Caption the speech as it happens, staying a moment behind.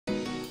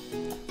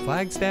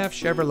Flagstaff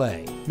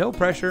Chevrolet. No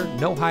pressure,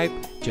 no hype,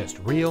 just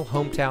real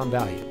hometown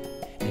value.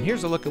 And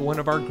here's a look at one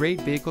of our great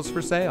vehicles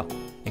for sale.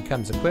 It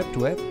comes equipped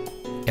with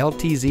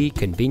LTZ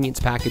Convenience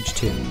Package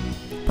 2,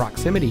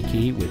 Proximity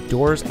Key with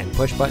doors and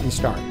push-button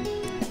start,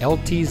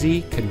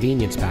 LTZ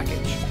Convenience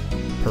Package,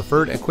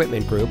 Preferred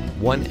Equipment Group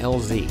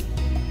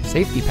 1LZ,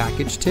 Safety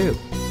Package 2,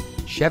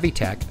 Chevy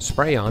Tech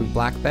Spray-On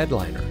Black Bed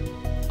Liner,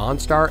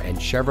 OnStar and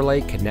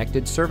Chevrolet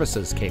Connected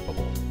Services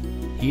capable,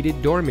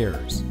 heated door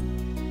mirrors,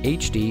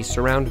 HD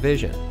Surround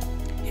Vision,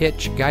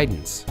 hitch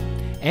guidance,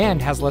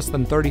 and has less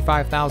than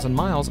 35,000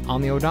 miles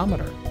on the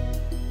odometer.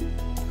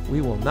 We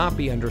will not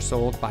be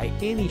undersold by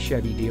any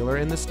Chevy dealer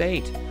in the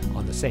state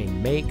on the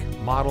same make,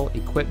 model,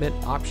 equipment,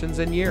 options,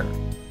 and year.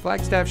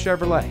 Flagstaff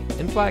Chevrolet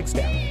in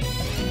Flagstaff.